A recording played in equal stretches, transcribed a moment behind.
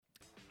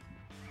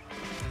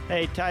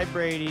Hey, Ty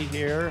Brady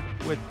here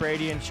with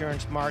Brady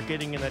Insurance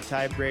Marketing in the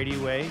Ty Brady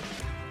Way,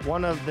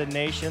 one of the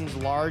nation's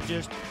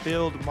largest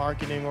field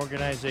marketing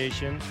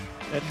organizations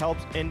that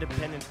helps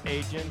independent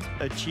agents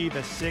achieve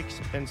a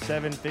 6- and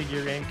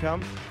 7-figure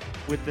income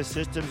with the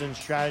systems and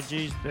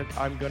strategies that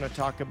I'm going to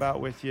talk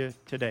about with you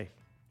today.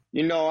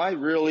 You know, I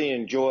really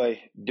enjoy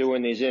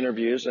doing these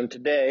interviews, and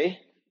today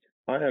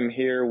I am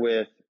here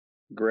with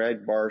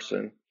Greg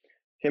Barson.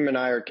 Him and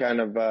I are kind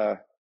of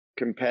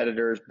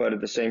competitors, but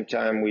at the same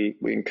time, we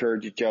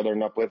encourage each other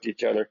and uplift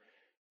each other.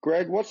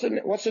 Greg, what's the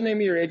name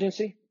of your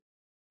agency?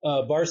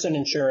 Barson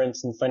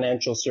Insurance and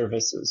Financial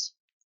Services.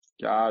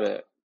 Got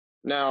it.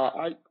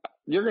 Now,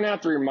 you're going to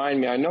have to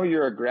remind me. I know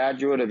you're a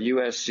graduate of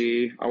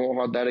USC. I won't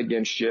hold that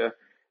against you.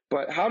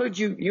 But how did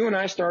you and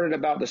I started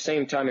about the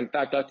same time. In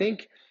fact, I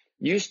think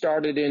you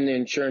started in the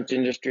insurance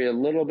industry a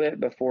little bit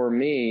before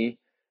me.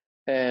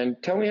 And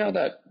tell me how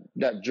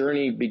that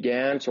journey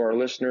began so our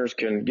listeners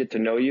can get to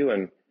know you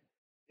and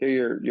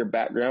hear your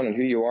background and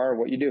who you are and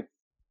what you do.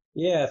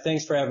 Yeah,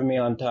 thanks for having me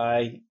on,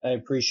 Ty. I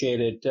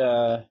appreciate it.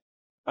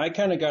 I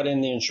kind of got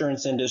in the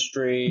insurance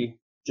industry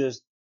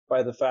just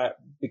by the fact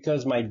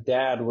because my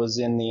dad was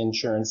in the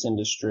insurance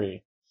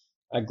industry.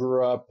 I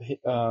grew up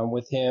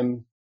with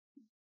him,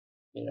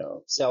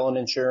 selling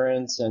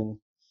insurance, and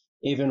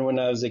even when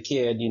I was a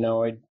kid,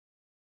 I'd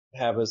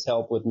have us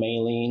help with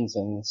mailings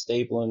and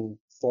stapling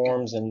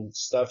forms and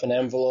stuff in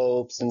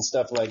envelopes and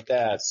stuff like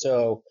that.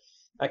 So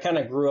I kind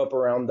of grew up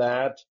around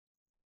that.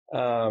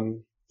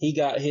 He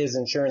got his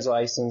insurance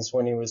license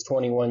when he was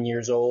 21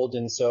 years old.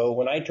 And so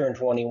when I turned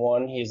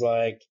 21, he's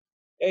like,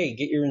 hey,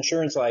 get your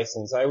insurance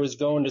license. I was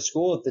going to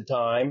school at the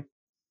time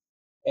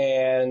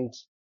and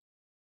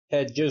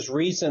had just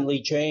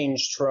recently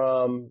changed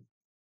from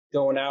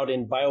going out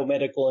in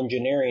biomedical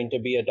engineering to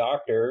be a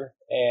doctor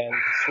and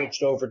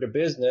switched over to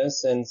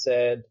business and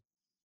said,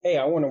 hey,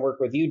 I want to work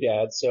with you,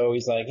 Dad. So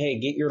he's like, hey,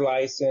 get your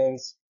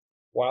license.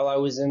 While I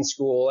was in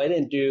school, I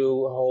didn't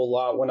do a whole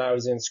lot when I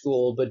was in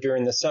school, but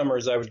during the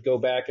summers, I would go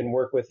back and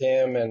work with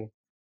him and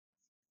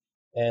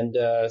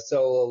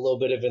sell a little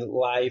bit of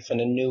life,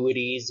 and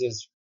annuities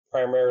is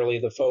primarily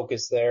the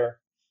focus there.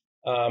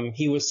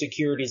 He was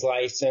securities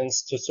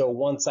licensed. So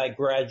once I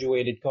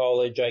graduated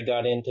college, I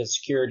got into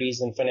securities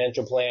and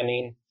financial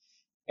planning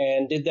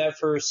and did that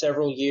for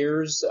several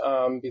years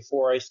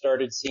before I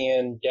started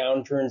seeing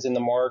downturns in the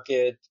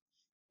market,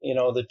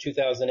 the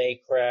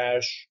 2008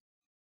 crash.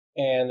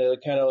 And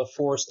it kind of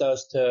forced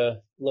us to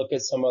look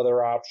at some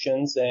other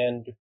options.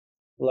 And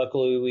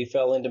luckily, we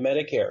fell into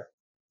Medicare.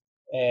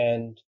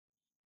 And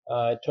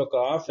it took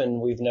off,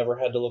 and we've never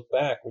had to look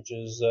back, which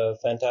is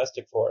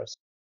fantastic for us.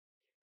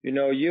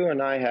 You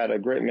and I had a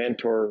great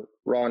mentor,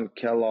 Ron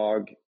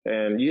Kellogg,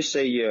 and you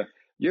say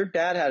your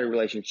dad had a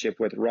relationship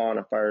with Ron,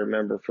 if I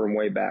remember from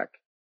way back.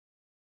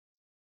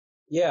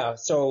 Yeah.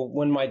 So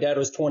when my dad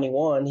was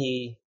 21,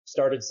 he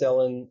started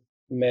selling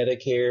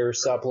Medicare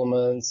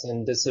supplements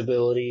and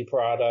disability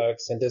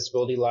products and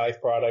disability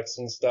life products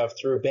and stuff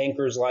through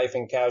Bankers Life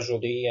and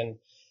Casualty. And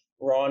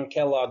Ron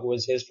Kellogg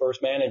was his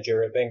first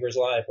manager at Bankers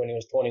Life when he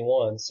was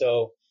 21.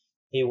 So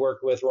he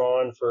worked with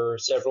Ron for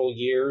several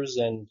years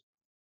and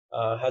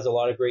has a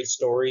lot of great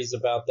stories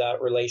about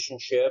that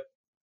relationship.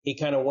 He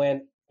kind of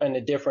went in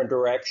a different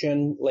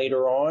direction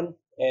later on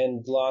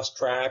and lost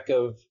track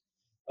of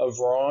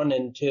Ron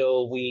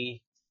until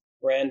we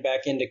ran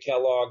back into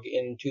Kellogg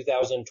in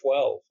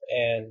 2012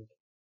 and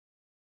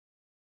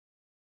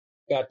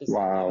got to sit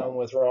down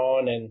with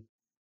Ron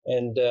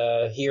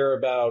and hear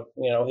about,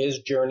 his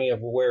journey of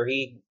where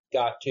he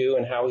got to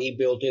and how he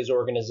built his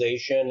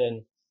organization.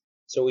 And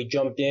so we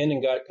jumped in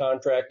and got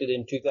contracted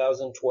in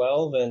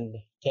 2012 and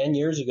 10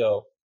 years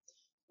ago.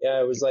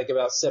 Yeah, it was like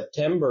about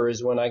September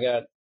is when I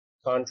got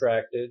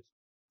contracted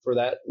for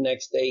that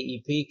next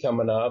AEP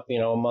coming up,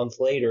 a month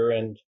later,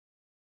 and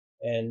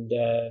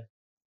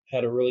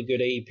had a really good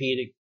AEP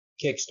to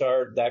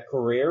kickstart that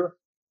career.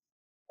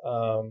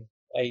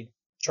 I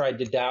tried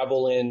to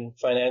dabble in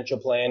financial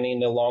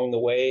planning along the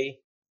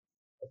way,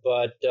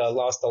 but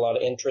lost a lot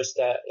of interest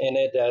in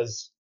it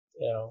as,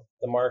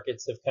 the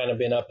markets have kind of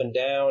been up and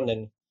down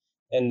and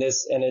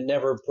it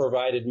never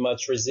provided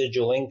much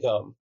residual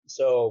income.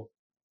 So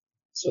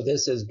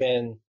this has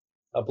been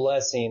a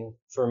blessing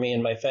for me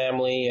and my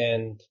family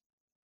and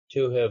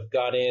to have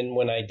got in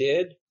when I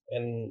did.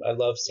 And I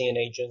love seeing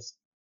agents,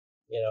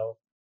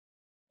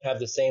 have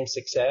the same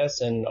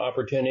success and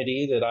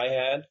opportunity that I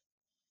had.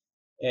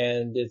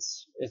 And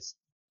it's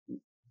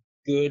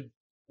good.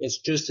 It's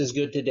just as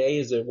good today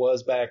as it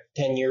was back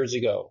 10 years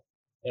ago.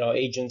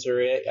 Agents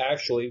are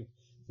actually,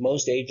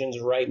 most agents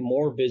write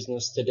more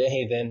business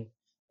today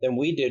than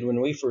we did when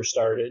we first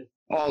started.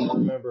 I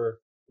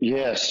remember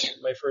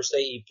my first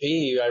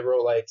AEP, I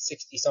wrote like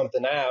 60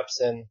 something apps,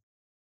 and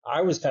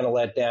I was kind of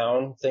let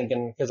down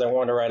thinking because I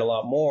wanted to write a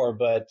lot more,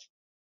 but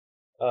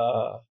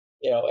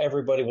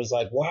everybody was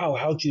like, wow,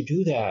 how'd you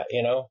do that?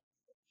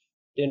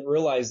 Didn't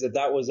realize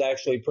that was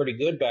actually pretty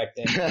good back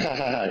then.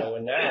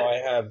 And now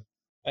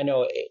I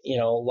know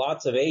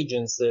lots of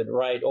agents that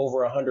write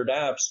over 100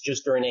 apps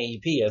just during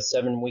AEP, a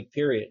 7-week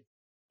period.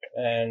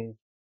 And,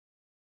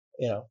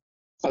 you know,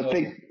 I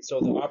think so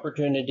the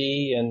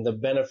opportunity and the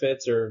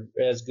benefits are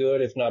as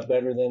good, if not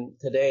better than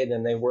today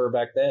than they were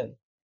back then.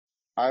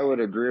 I would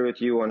agree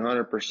with you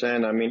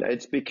 100%. I mean,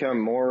 it's become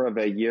more of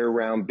a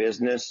year-round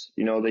business.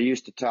 You know, they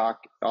used to talk,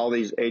 all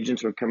these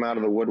agents would come out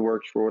of the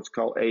woodworks for what's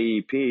called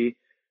AEP,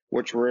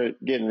 which we're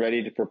getting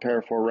ready to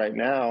prepare for right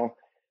now.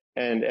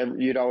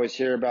 And you'd always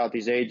hear about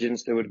these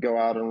agents that would go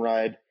out and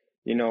ride,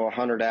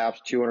 100 apps,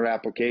 200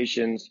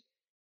 applications.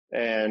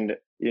 And,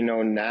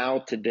 now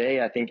today,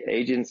 I think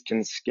agents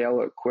can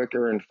scale it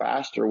quicker and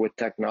faster with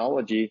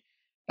technology.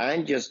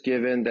 And just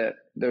given that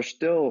there's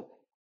still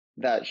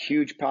that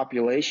huge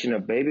population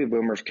of baby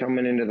boomers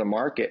coming into the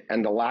market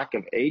and the lack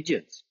of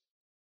agents.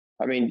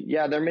 I mean,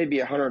 yeah, there may be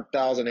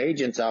 100,000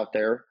 agents out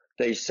there,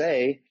 they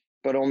say,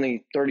 but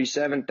only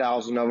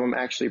 37,000 of them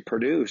actually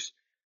produce.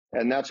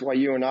 And that's why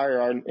you and I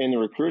are in the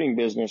recruiting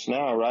business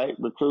now, right?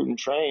 Recruit and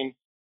train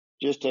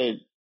just to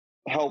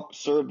help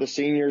serve the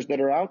seniors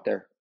that are out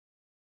there.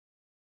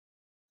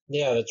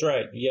 Yeah, that's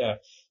right. Yeah.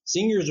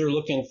 Seniors are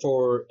looking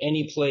for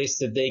any place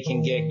that they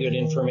can get good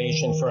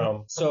information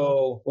from.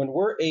 So when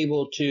we're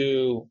able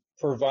to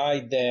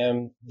provide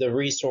them the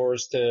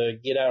resource to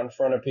get out in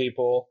front of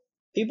people,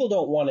 people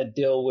don't want to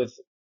deal with,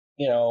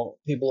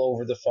 people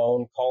over the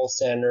phone, call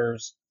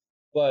centers,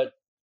 but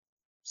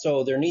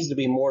so there needs to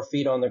be more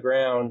feet on the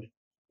ground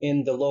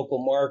in the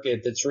local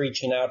market that's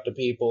reaching out to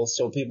people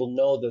so people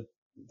know that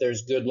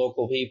there's good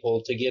local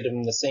people to get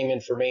them the same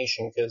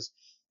information. Because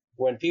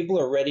when people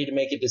are ready to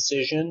make a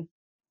decision,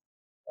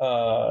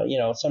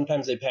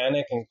 sometimes they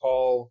panic and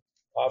call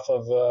off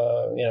of,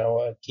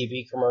 a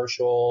TV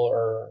commercial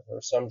or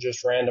some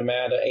just random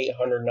ad, a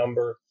 800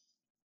 number,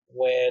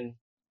 when,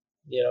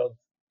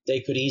 they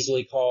could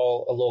easily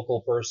call a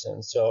local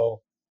person.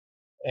 So,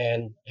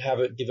 and have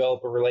it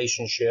develop a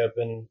relationship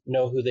and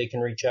know who they can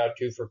reach out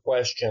to for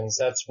questions.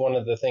 That's one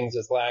of the things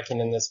that's lacking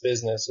in this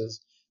business is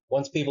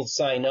once people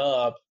sign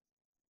up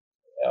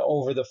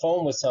over the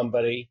phone with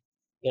somebody,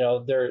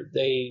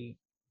 they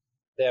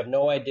have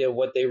no idea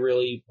what they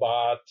really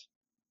bought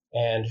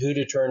and who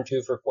to turn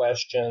to for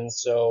questions.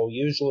 So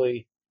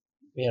usually,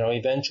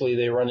 eventually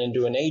they run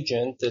into an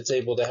agent that's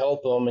able to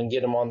help them and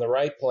get them on the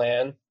right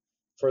plan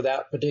for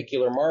that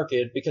particular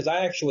market. Because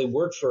I actually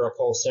worked for a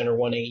call center,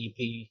 one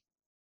AEP,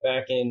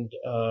 back in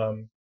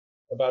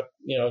about,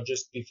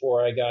 just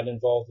before I got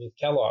involved with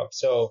Kellogg.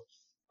 So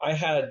I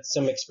had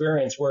some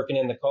experience working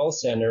in the call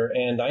center,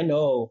 and I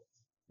know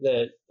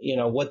that,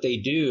 what they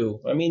do.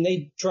 I mean,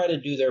 they try to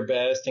do their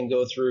best and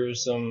go through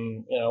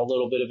some, a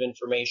little bit of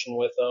information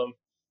with them.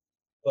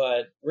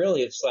 But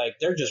really, it's like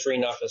they're just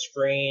reading off a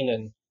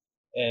screen,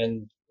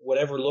 and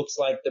whatever looks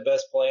like the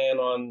best plan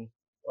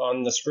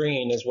on the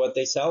screen is what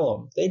they sell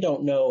them. They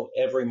don't know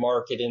every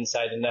market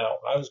inside and out.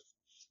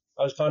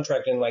 I was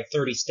contracting in like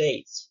 30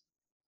 states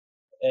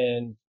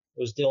and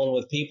was dealing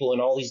with people in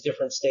all these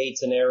different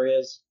states and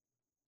areas.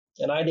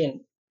 And I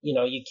didn't,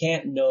 you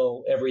can't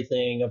know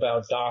everything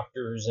about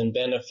doctors and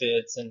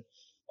benefits, and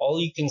all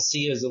you can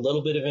see is a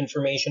little bit of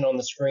information on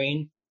the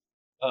screen,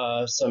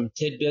 some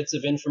tidbits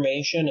of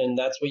information, and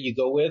that's what you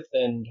go with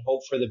and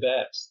hope for the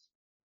best.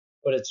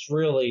 But it's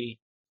really,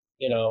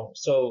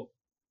 so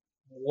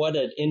what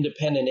an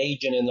independent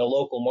agent in the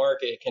local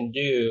market can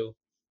do,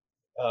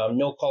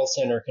 no call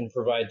center can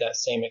provide that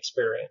same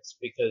experience,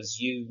 because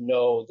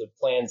the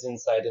plans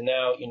inside and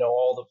out,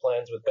 all the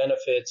plans with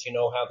benefits,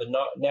 how the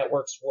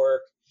networks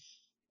work,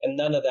 and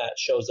none of that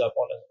shows up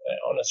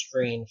on a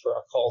screen for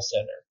a call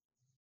center.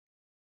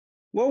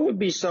 What would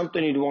be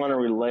something you'd want to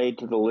relate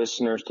to the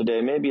listeners today?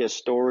 Maybe a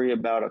story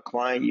about a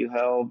client you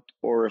helped,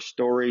 or a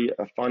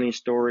funny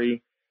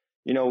story.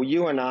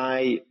 You and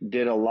I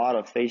did a lot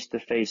of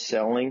face-to-face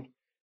selling.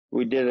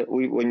 We did it.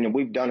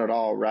 We've done it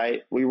all,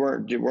 right?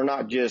 We're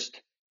not just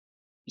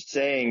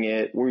saying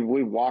it.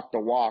 We walked the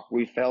walk.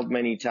 We failed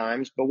many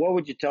times. But what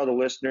would you tell the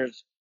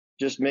listeners?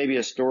 Just maybe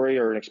a story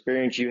or an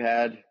experience you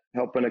had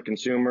helping a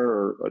consumer,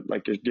 or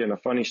like again, a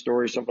funny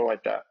story, something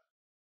like that.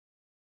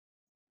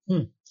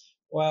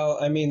 Well,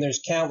 I mean, there's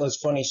countless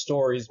funny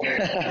stories, but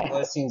the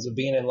blessings of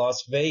being in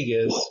Las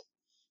Vegas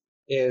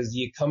is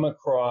you come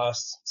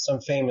across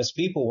some famous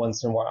people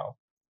once in a while.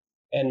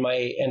 And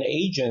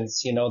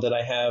agents, that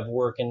I have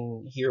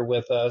working here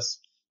with us,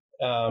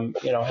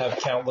 have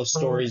countless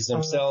stories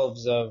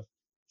themselves of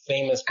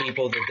famous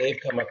people that they've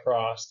come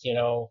across,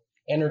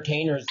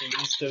 entertainers that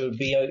used to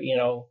be,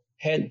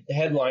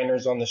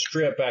 headliners on the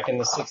Strip back in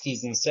the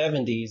 60s and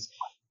 70s.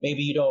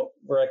 Maybe you don't,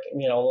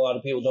 a lot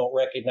of people don't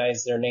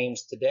recognize their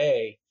names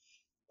today,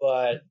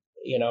 but,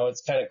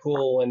 it's kind of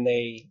cool when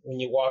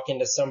you walk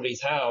into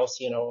somebody's house,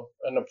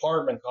 an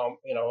apartment,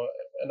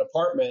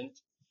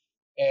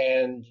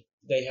 and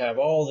they have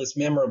all this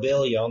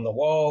memorabilia on the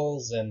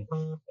walls and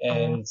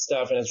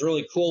stuff. And it's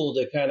really cool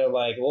to kind of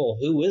like, well,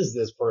 who is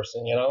this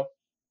person,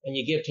 and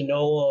you get to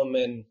know them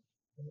and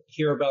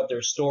hear about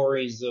their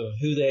stories of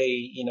who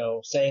they,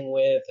 sang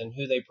with and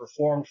who they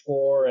performed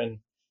for, and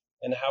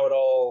how it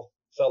all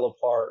fell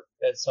apart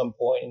at some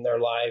point in their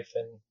life.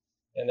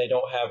 And they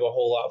don't have a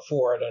whole lot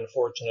for it,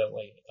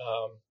 unfortunately.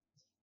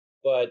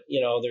 But,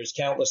 there's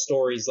countless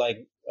stories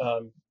like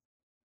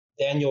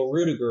Daniel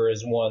Rudiger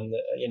is one,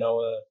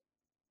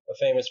 a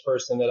famous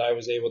person that I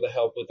was able to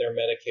help with their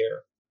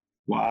Medicare.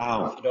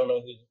 Wow. If you don't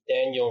know who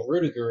Daniel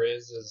Rudiger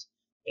is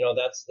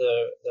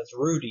that's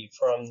Rudy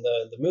from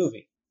the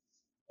movie.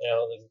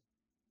 The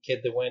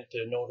kid that went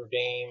to Notre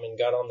Dame and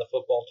got on the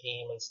football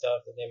team and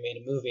stuff that they made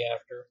a movie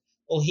after.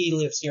 Well, he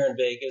lives here in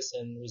Vegas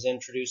and was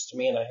introduced to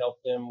me, and I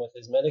helped him with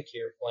his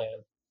Medicare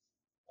plan.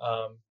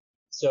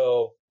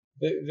 So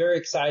very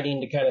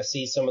exciting to kind of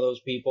see some of those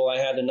people. I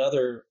have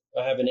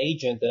an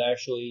agent that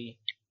actually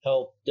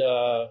helped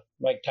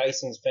Mike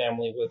Tyson's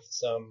family with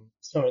some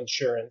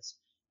insurance.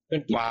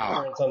 Couldn't get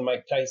insurance on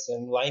Mike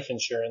Tyson, life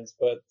insurance,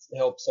 but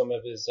helped some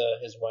of his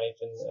wife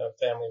and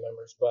family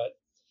members. But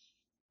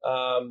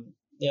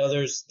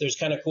there's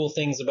kind of cool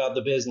things about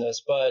the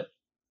business, but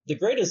the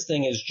greatest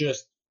thing is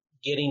just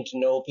getting to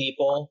know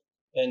people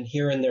and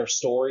hearing their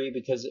story,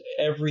 because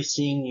every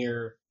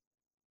senior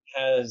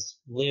has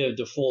lived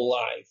a full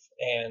life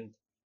and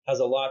has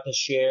a lot to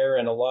share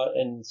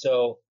and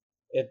so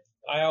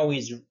I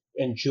always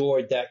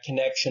enjoyed that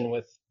connection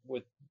with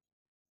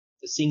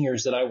the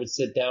seniors that I would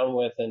sit down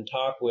with and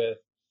talk with.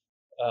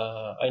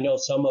 I know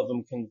some of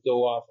them can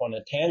go off on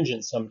a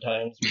tangent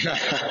sometimes with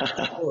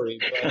the story,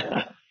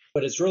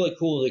 but it's really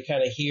cool to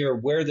kind of hear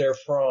where they're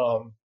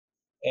from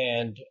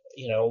and,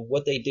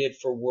 what they did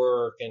for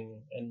work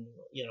and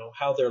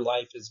how their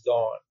life is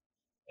gone.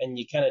 And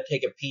you kind of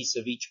take a piece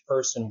of each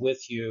person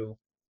with you.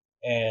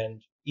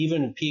 And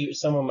even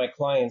some of my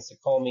clients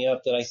that call me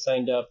up that I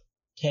signed up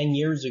 10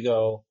 years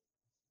ago,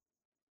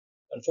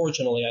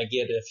 unfortunately, I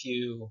get a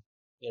few,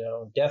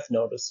 death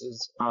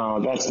notices. Oh,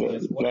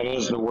 that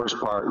is the worst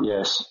part.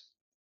 Yes.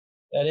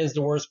 That is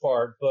the worst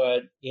part.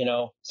 But,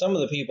 some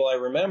of the people I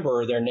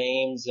remember their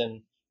names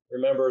and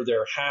remember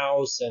their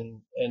house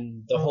and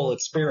the whole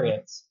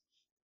experience.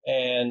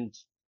 And,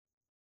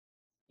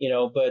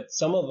 but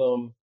some of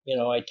them,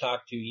 I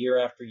talk to year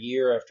after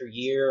year after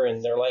year,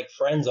 and they're like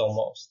friends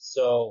almost.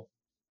 So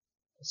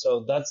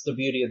that's the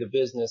beauty of the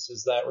business,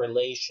 is that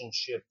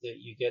relationship that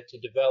you get to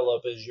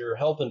develop as you're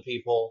helping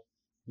people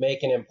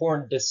make an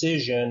important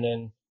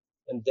decision,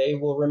 and they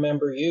will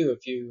remember you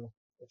if you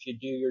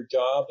do your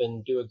job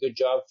and do a good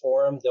job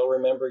for them. They'll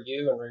remember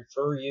you and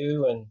refer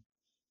you and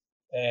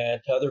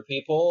to other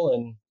people,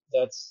 and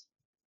that's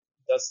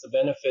the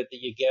benefit that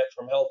you get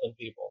from helping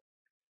people.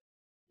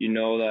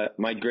 That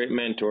my great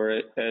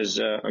mentor, as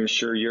I'm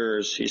sure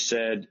yours, he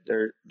said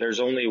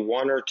there's only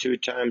one or two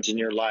times in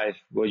your life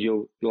where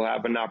you'll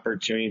have an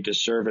opportunity to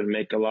serve and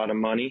make a lot of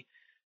money,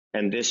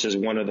 and this is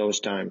one of those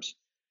times.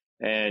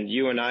 And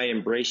you and I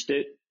embraced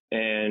it,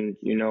 and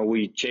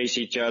we chase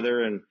each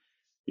other, and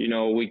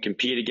we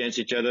compete against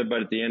each other,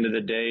 but at the end of the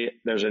day,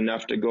 there's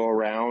enough to go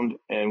around,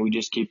 and we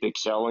just keep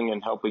excelling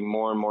and helping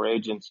more and more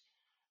agents.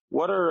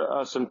 What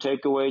are some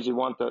takeaways you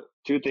want the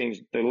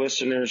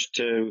listeners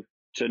to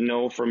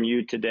know from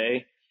you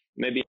today?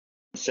 Maybe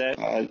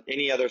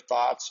any other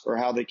thoughts or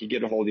how they could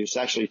get a hold of you? It's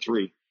actually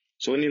 3.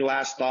 So any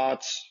last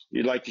thoughts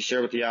you'd like to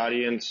share with the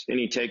audience,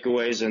 any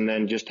takeaways, and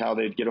then just how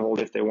they'd get a hold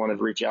if they wanted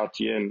to reach out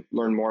to you and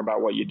learn more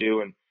about what you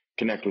do and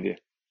connect with you?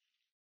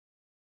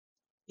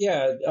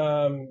 Yeah.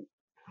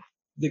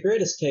 The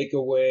greatest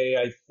takeaway,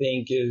 I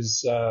think,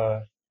 is,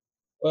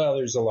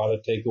 there's a lot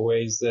of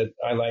takeaways that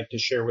I like to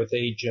share with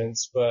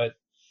agents, but,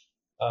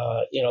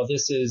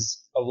 this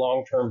is a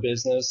long-term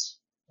business.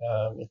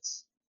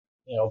 It's,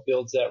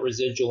 builds that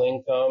residual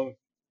income.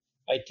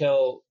 I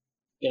tell,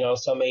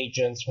 some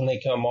agents when they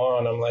come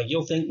on, I'm like,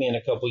 you'll thank me in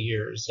a couple of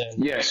years.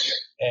 And yes.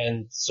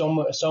 And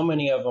so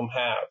many of them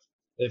have.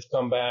 They've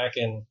come back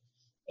and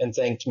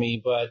thanked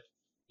me. But,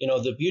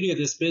 the beauty of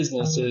this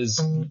business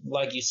is,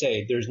 like you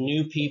say, there's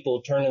new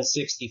people turning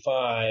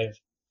 65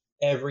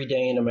 every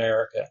day in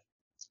America,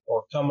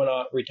 or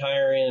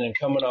retiring and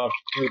coming off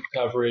group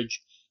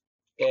coverage.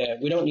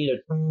 We don't need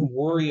to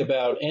worry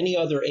about any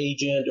other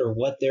agent or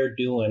what they're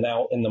doing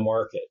out in the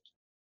market.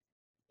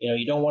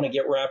 You don't want to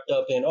get wrapped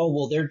up in,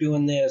 they're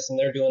doing this and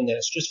they're doing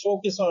this. Just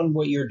focus on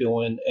what you're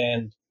doing.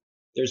 And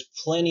there's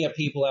plenty of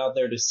people out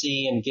there to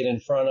see and get in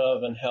front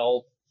of and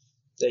help,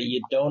 that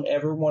you don't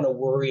ever want to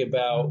worry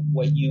about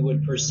what you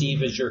would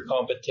perceive as your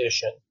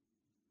competition.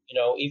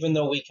 Even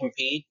though we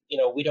compete,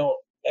 we don't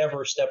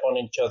ever step on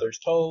each other's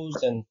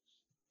toes,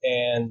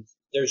 and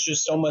there's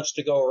just so much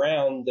to go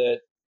around that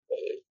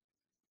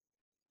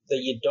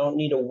you don't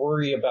need to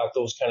worry about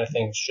those kind of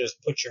things.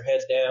 Just put your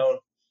head down,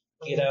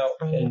 get out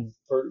and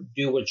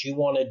do what you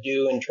want to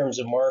do in terms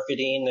of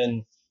marketing,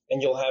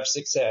 and you'll have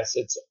success.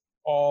 It's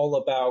all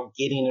about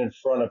getting in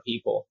front of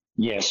people.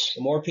 Yes.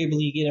 The more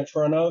people you get in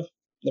front of,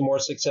 the more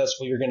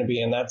successful you're going to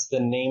be. And that's the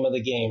name of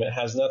the game. It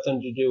has nothing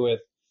to do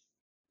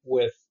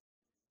with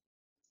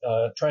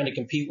trying to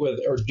compete with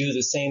or do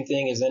the same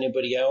thing as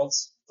anybody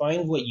else.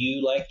 Find what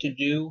you like to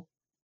do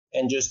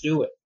and just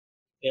do it.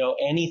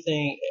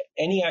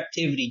 Any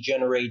activity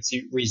generates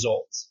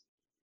results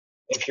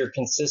if you're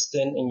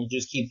consistent and you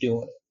just keep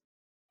doing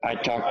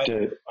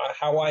it.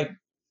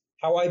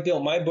 How I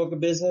built my book of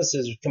business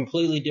is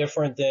completely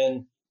different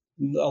than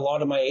a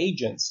lot of my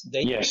agents.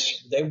 They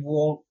don't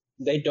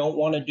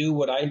want to do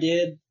what I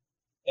did,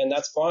 and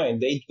that's fine.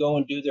 They go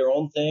and do their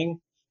own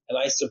thing, and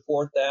I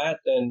support that.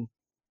 And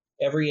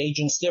every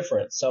agent's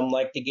different. Some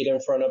like to get in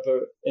front of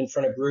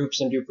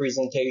groups and do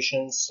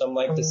presentations. Some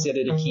like to sit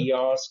at a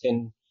kiosk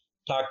and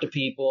talk to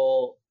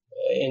people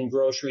in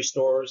grocery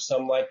stores.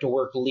 Some like to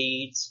work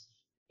leads,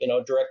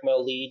 direct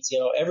mail leads.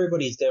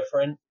 Everybody's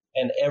different,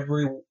 and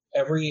everything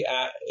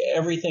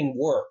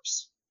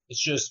works.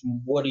 It's just,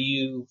 what do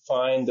you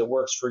find that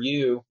works for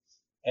you,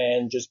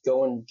 and just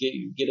go and get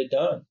it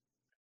done.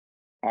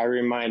 I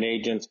remind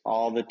agents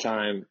all the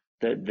time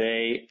that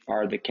they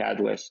are the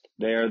catalyst.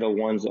 They are the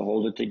ones that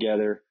hold it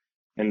together,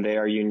 and they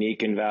are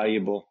unique and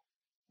valuable.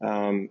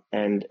 And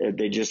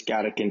they just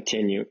got to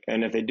continue.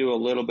 And if they do a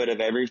little bit of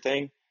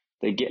everything,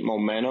 they get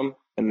momentum,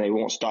 and they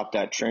won't stop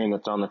that train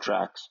that's on the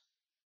tracks.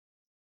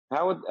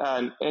 How would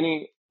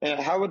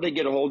they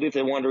get a hold of you if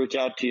they want to reach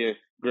out to you,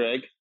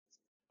 Greg?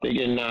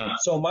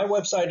 So my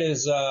website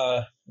is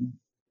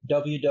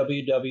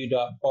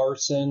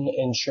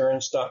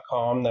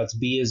www.barsoninsurance.com. That's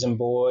B as in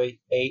boy,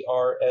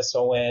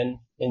 ARSON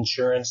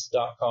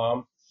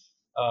insurance.com.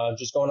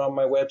 Just going on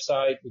my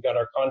website, we got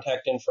our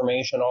contact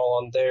information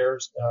all on there.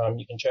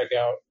 You can check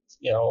out,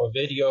 a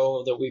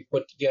video that we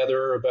put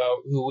together about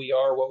who we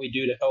are, what we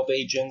do to help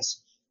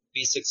agents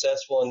be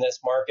successful in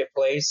this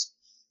marketplace.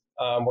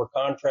 We're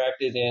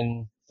contracted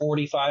in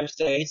 45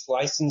 states,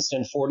 licensed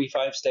in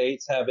 45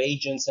 states, have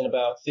agents in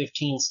about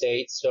 15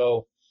 states.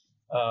 So,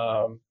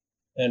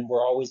 and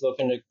we're always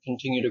looking to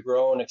continue to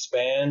grow and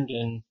expand.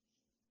 And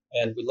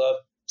we love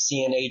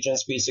seeing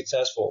agents be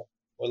successful.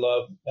 We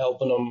love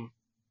helping them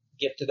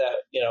get to that,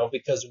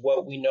 because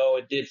what we know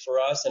it did for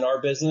us in our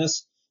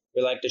business,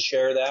 we like to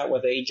share that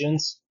with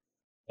agents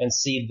and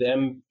see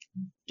them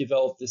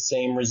develop the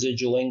same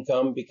residual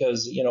income,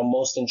 because,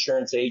 most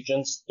insurance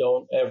agents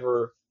don't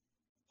ever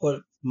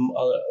put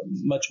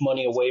much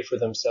money away for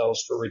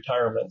themselves for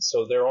retirement.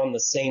 So they're on the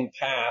same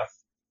path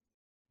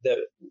that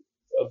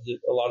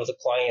a lot of the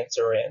clients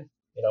are in,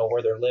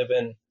 where they're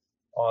living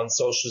on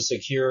Social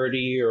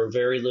Security or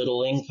very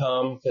little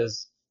income,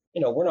 because,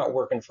 we're not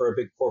working for a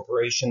big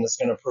corporation that's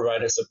going to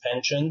provide us a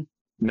pension.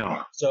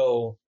 No.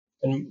 So,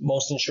 and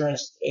most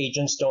insurance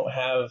agents don't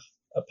have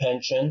a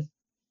pension,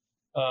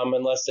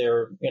 unless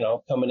they're,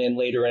 coming in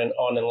later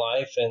on in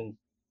life and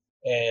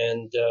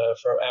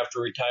from after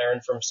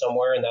retiring from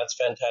somewhere, and that's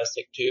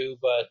fantastic too.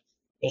 But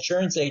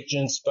insurance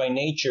agents by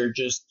nature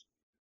just,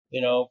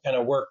 kind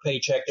of work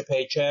paycheck to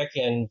paycheck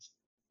and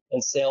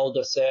sale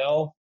to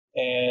sale,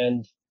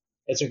 and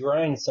it's a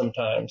grind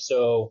sometimes.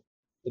 So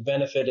the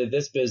benefit of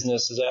this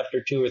business is after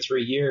 2 or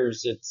 3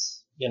 years,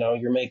 it's,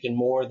 you're making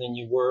more than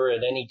you were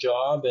at any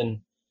job,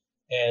 and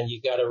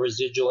you got a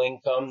residual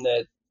income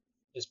that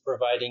is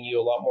providing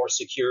you a lot more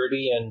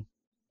security and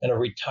a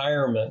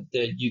retirement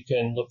that you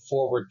can look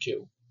forward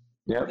to.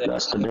 Yep,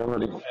 that's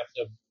stability. I don't have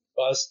to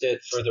bust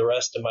it for the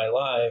rest of my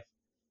life.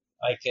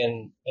 I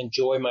can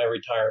enjoy my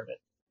retirement,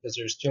 because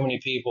there's too many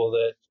people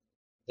that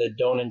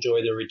don't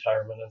enjoy their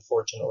retirement,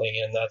 unfortunately,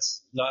 and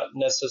that's not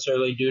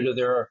necessarily due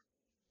to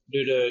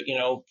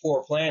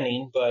poor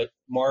planning, but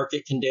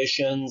market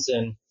conditions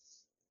and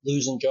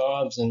losing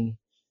jobs and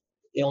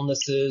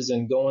illnesses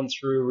and going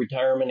through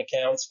retirement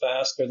accounts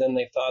faster than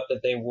they thought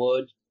that they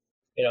would.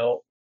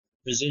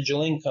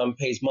 Residual income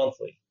pays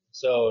monthly.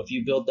 So if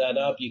you build that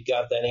up, you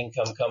got that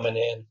income coming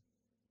in,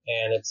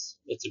 and it's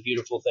a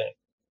beautiful thing.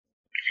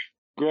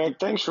 Greg,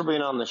 thanks for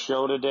being on the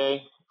show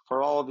today.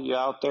 For all of you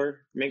out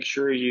there, make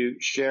sure you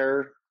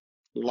share,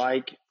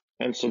 like,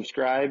 and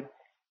subscribe.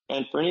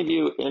 And for any of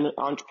you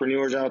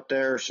entrepreneurs out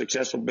there,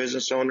 successful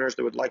business owners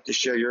that would like to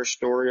share your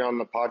story on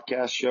the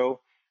podcast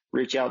show,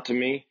 reach out to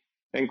me.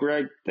 And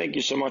Greg, thank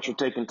you so much for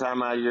taking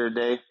time out of your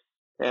day.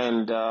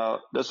 And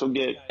this will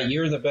get...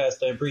 You're the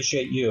best. I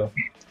appreciate you.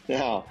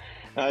 Yeah,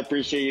 I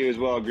appreciate you as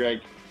well, Greg.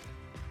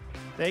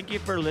 Thank you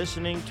for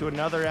listening to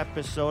another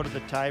episode of the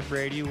Ty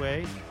Brady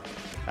Way.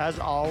 As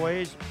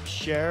always,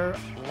 share,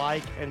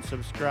 like, and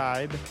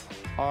subscribe.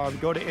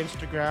 Go to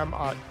Instagram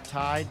at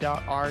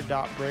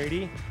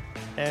ty.r.brady.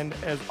 And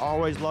as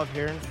always, love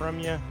hearing from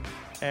you.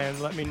 And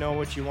let me know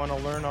what you want to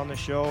learn on the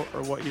show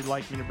or what you'd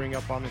like me to bring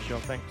up on the show.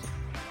 Thanks.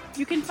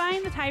 You can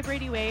find the Ty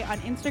Brady Way on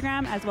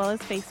Instagram as well as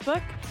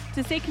Facebook.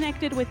 To stay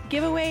connected with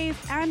giveaways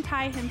and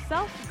Ty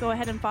himself, go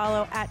ahead and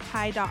follow at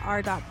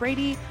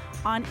ty.r.brady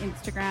on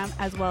Instagram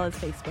as well as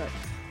Facebook.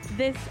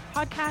 This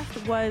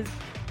podcast was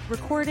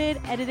recorded,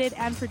 edited,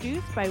 and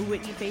produced by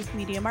Whitney Faith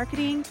Media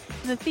Marketing.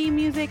 And the theme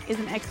music is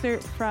an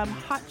excerpt from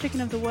Hot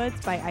Chicken of the Woods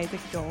by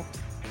Isaac Joel.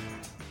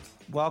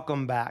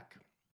 Welcome back.